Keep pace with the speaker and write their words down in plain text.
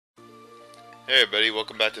Hey everybody,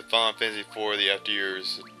 welcome back to Final Fantasy IV, the After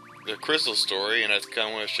Years, the Crystal story, and I just kind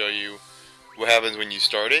of want to show you what happens when you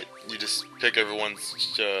start it. You just pick everyone's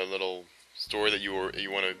little story that you want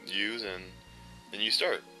to use, and then you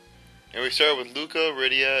start. And we start with Luca,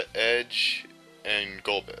 Rydia, Edge, and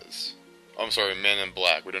Golbez. I'm sorry, Man in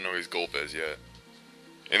Black. We don't know he's Golbez yet.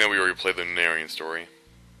 And then we already played the Lunarian story.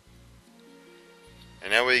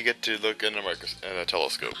 And now we get to look at a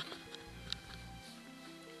telescope.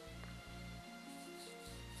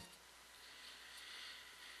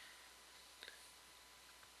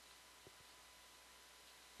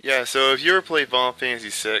 Yeah, so if you ever played Final Fantasy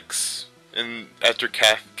VI, and after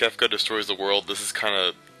Kefka destroys the world, this is kind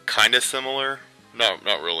of similar. Not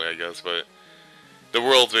really, I guess, but the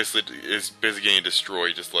world is basically getting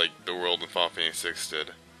destroyed, just like the world in Final Fantasy VI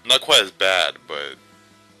did. Not quite as bad, but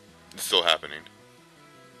it's still happening.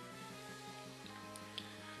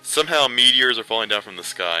 Somehow meteors are falling down from the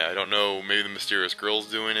sky. I don't know. Maybe the mysterious girl's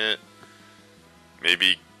doing it.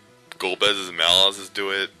 Maybe Golbez's Malaz is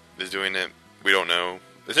doing it. We don't know.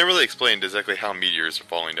 It's not really explained exactly how meteors are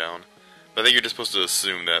falling down, but I think you're just supposed to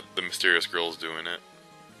assume that the mysterious girl is doing it.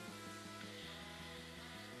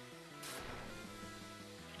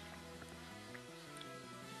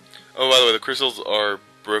 Oh, by the way, the crystals are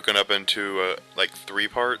broken up into like 3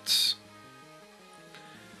 parts.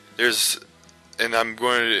 And I'm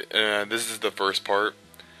going to, this is the first part.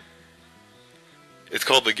 It's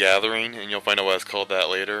called The Gathering, and you'll find out why it's called that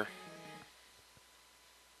later.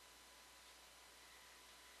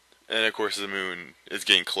 And of course the moon is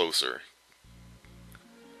getting closer.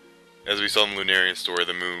 As we saw in the Lunarian story,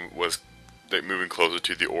 the moon was moving closer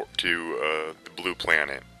to the blue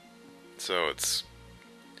planet. So it's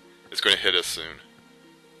going to hit us soon.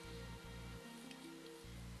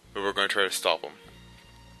 But we're going to try to stop them.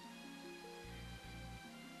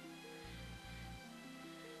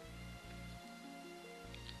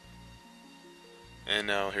 And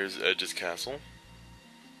now here's Edge's castle.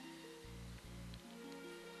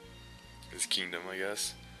 His kingdom, I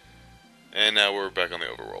guess. And now we're back on the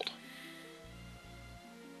overworld.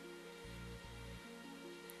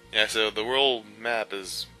 Yeah, so the world map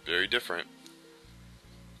is very different.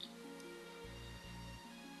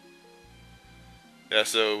 Yeah,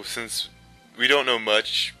 so since we don't know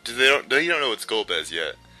much, they don't know it's Golbez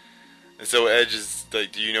yet. And so Edge is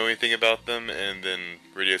like, do you know anything about them? And then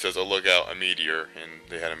Rydia says, oh look out, a meteor, and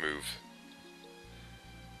they had to move.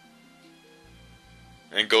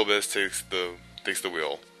 And Golbez takes the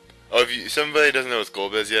wheel. Oh, if somebody doesn't know it's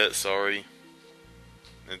Golbez yet, sorry.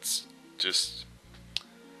 It's just,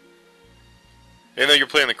 even though you're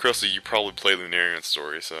playing the Crystal, you probably play Lunarian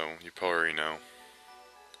story, so you probably already know.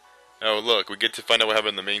 Oh look, we get to find out what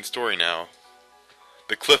happened in the main story now.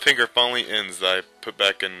 The cliffhanger finally ends that I put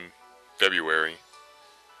back in February.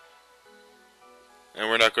 And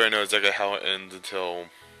we're not going to know exactly how it ends until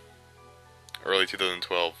early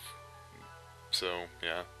 2012. So,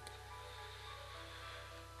 yeah.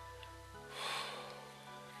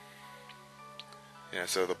 Yeah,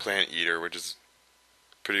 so the Planet Eater, which is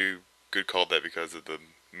pretty good called that because of the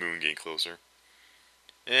moon getting closer.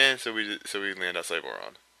 And so we land outside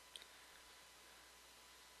Boron.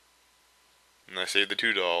 And I saved the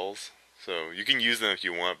 2 dolls, so you can use them if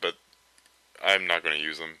you want, but I'm not going to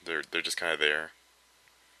use them. They're just kind of there.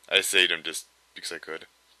 I saved them just because I could.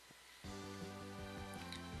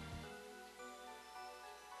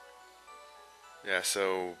 Yeah,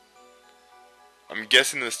 so I'm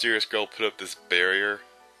guessing the mysterious girl put up this barrier.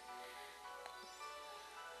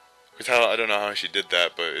 Because I don't know how she did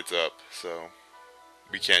that, but it's up, so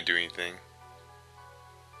we can't do anything.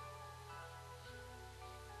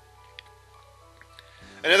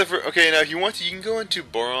 Okay, now if you want to, you can go into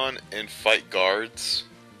Boron and fight guards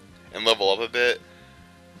and level up a bit.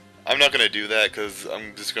 I'm not going to do that because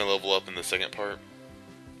I'm just going to level up in the second part.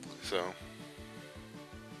 So.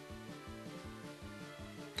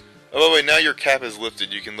 Oh, by the way, now your cap is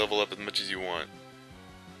lifted. You can level up as much as you want.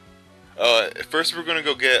 First we're going to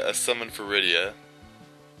go get a summon for Rydia.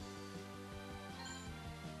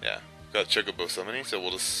 Yeah, got Chocobo summoning, so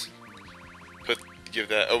we'll just give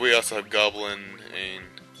that. Oh, we also have Goblin and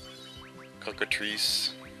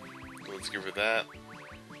Cockatrice. So let's give her that.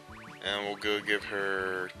 And we'll go give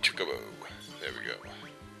her Chocobo. There we go.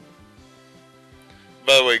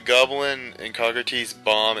 By the way, Goblin and Cockatrice,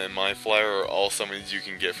 Bomb, and Mind Flyer are all summons you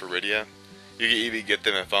can get for Rydia. You can even get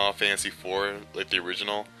them in Final Fantasy IV, like the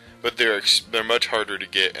original, but they're much harder to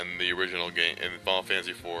get in the original game, in Final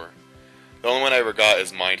Fantasy IV. The only one I ever got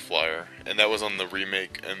is Mind Flyer, and that was on the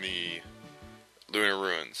remake and the Lunar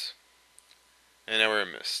Ruins. And now we're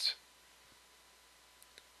in Mist.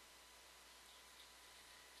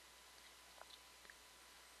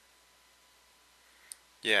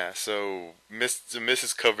 Yeah, so the mist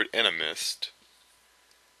is covered in a mist,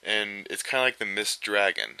 and it's kind of like the mist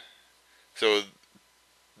dragon. So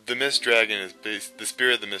the mist dragon is the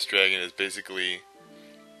spirit of the mist dragon is basically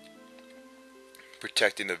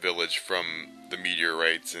protecting the village from the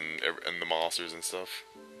meteorites and the monsters and stuff.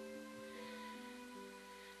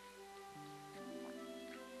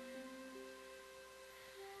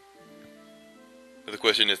 But the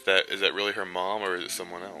question is that really her mom or is it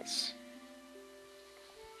someone else?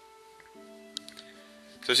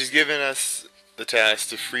 So she's given us the task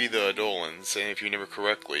to free the Adolans, and if you remember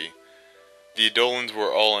correctly, the Adolans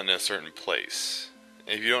were all in a certain place.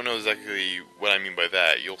 And if you don't know exactly what I mean by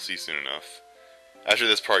that, you'll see soon enough. After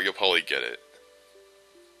this part, you'll probably get it.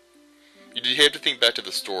 You have to think back to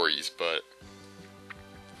the stories, but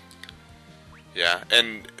yeah,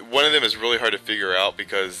 and one of them is really hard to figure out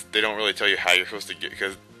because they don't really tell you how you're supposed to get,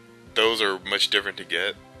 because those are much different to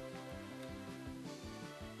get.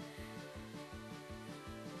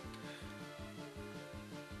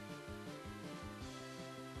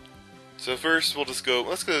 So first, let's just go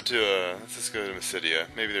to Mysidia.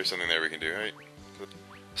 Maybe there's something there we can do, right?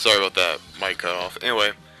 Sorry about that, mic cut off.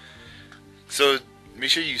 Anyway, so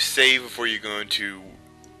make sure you save before you go into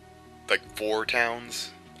like 4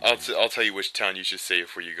 towns. I'll tell you which town you should save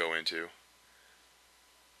before you go into.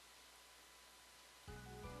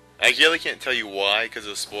 I really can't tell you why because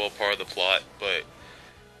it'll spoil part of the plot, but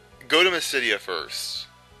go to Mysidia first.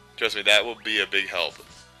 Trust me, that will be a big help.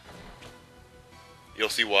 You'll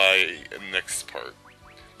see why in the next part.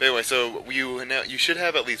 But anyway, so you should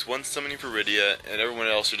have at least one summoning for Rydia, and everyone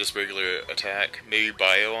else should just regular attack. Maybe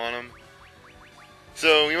bio on them.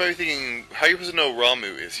 So you might be thinking, how are you supposed to know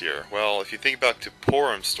Ramuh is here? Well, if you think back to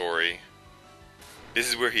Porum's story, this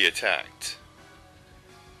is where he attacked.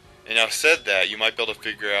 And now said that, you might be able to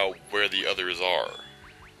figure out where the others are.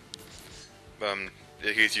 In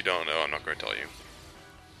case you don't know, I'm not going to tell you.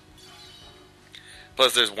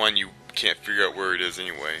 Plus, there's one you can't figure out where it is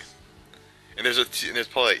anyway. And there's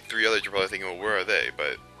probably like 3 others you're probably thinking, well, where are they?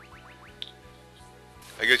 But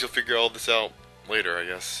I guess you'll figure all this out later, I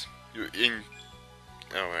guess.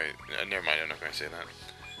 Oh, right. Never mind, I'm not going to say that.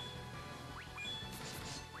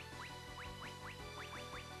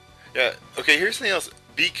 Yeah, okay, here's something else.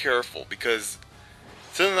 Be careful, because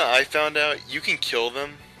something that I found out, you can kill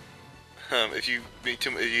them if you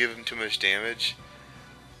give them too much damage,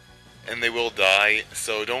 and they will die.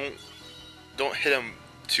 So don't hit them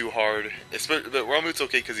too hard. But Ramuh's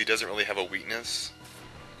okay because he doesn't really have a weakness.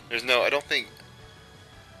 I don't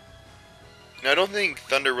think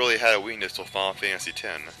Thunder really had a weakness till Final Fantasy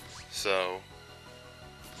X. So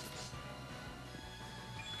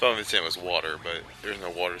Final Fantasy X was water, but there's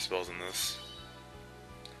no water spells in this.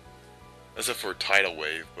 Except for Tidal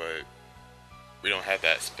Wave, but we don't have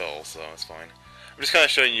that spell, so it's fine. I'm just kind of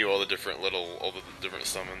showing you all the different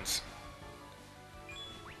summons.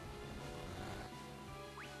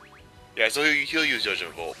 Yeah, so he'll use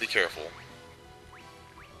Judgment Bolt. Be careful.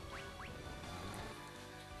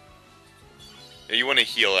 Yeah, you want to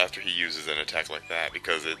heal after he uses an attack like that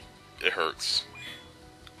because it hurts.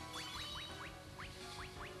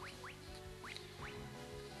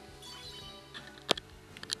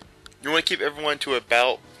 You want to keep everyone to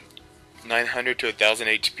about 900 to 1,000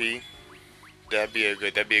 HP. That'd be a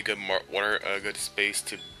good space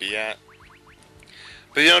to be at.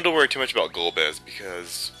 But you don't have to worry too much about Golbez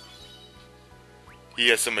because he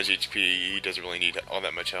has so much HP. He doesn't really need all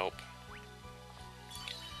that much help.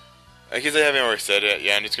 I guess I haven't already said it.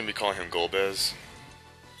 Yeah, I'm just gonna be calling him Golbez.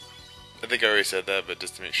 I think I already said that, but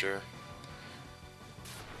just to make sure.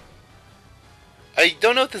 I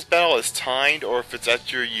don't know if this battle is timed or if it's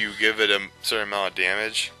after you give it a certain amount of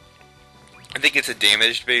damage. I think it's a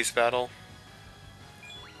damage-based battle.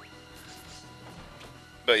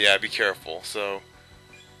 But yeah, be careful. So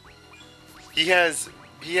he has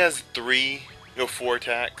 4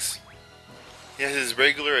 attacks. He has his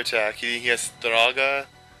regular attack. He has Thraga,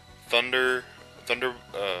 what's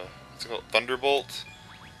it called? Thunderbolt,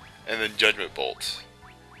 and then Judgment Bolt.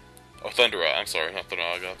 Oh, Thundera. I'm sorry, not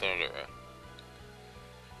Thraga. Thundera.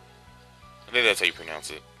 I think that's how you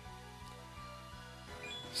pronounce it.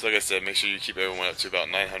 So like I said, make sure you keep everyone up to about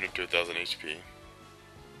 900 to 1,000 HP.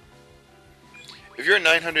 If you're at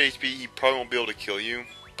 900 HP, he probably won't be able to kill you,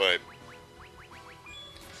 but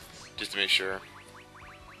just to make sure.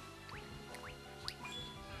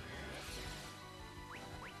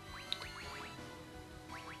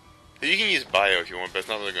 You can use Bio if you want, but it's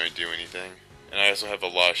not really going to do anything. And I also have a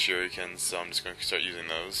lot of shurikens, so I'm just going to start using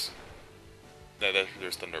those.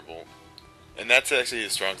 There's Thunderbolt. And that's actually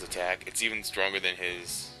his strongest attack. It's even stronger than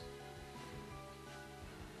his...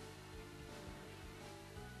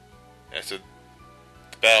 And so the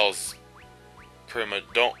battle's pretty much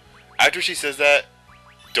don't. After she says that,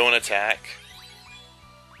 don't attack.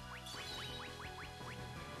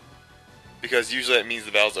 Because usually that means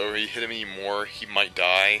the battle's over. You hit him anymore, he might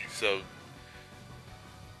die. So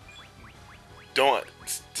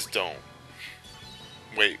just don't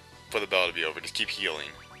wait for the battle to be over. Just keep healing.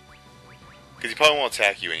 Because he probably won't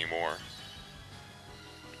attack you anymore.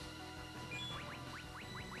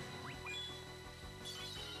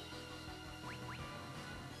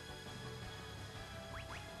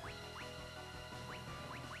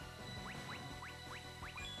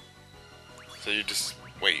 So you just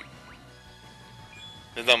wait.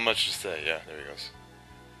 There's not much to say. Yeah, there he goes.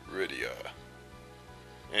 Rydia.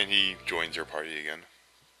 And he joins your party again.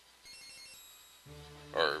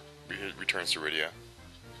 Or returns to Rydia.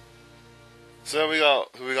 So we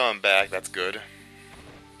got who we got back. That's good.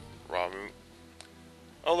 Ramuh.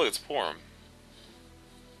 Oh look, it's Porum.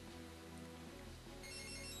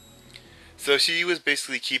 So she was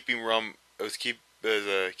basically keeping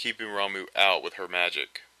keeping Ramuh out with her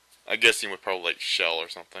magic. I'm guessing with probably like Shell or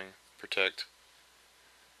something, protect.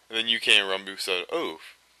 And then you came and Ramuh said, "Oh,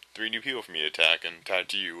 3 new people for me to attack," and tied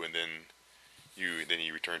to you, and then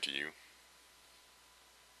he returned to you.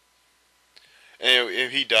 And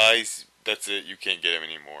if he dies, that's it. You can't get him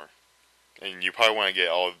anymore. And you probably want to get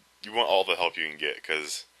all the help you can get,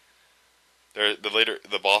 because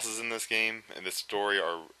the bosses in this game and this story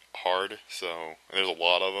are hard. So and there's a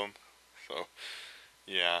lot of them. So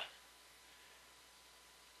yeah.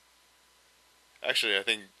 Actually, I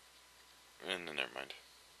think. Never mind.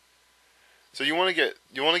 So you want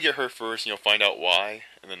to get her first, and you'll find out why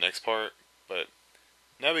in the next part. But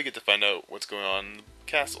now we get to find out what's going on in the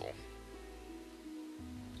castle.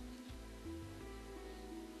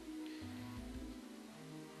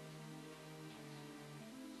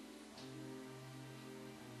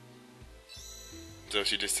 So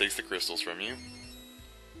she just takes the crystals from you.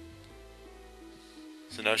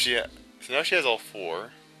 So now she has all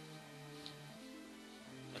 4.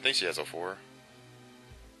 I think she has all 4.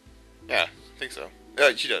 Yeah, I think so.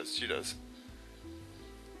 Yeah, she does. She does.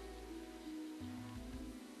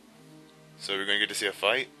 So we're gonna get to see a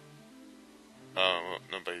fight? No,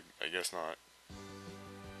 but I guess not.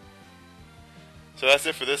 So that's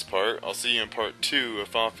it for this part. I'll see you in part 2 of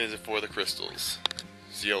Final Fantasy IV: The Crystals.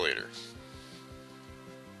 See you later.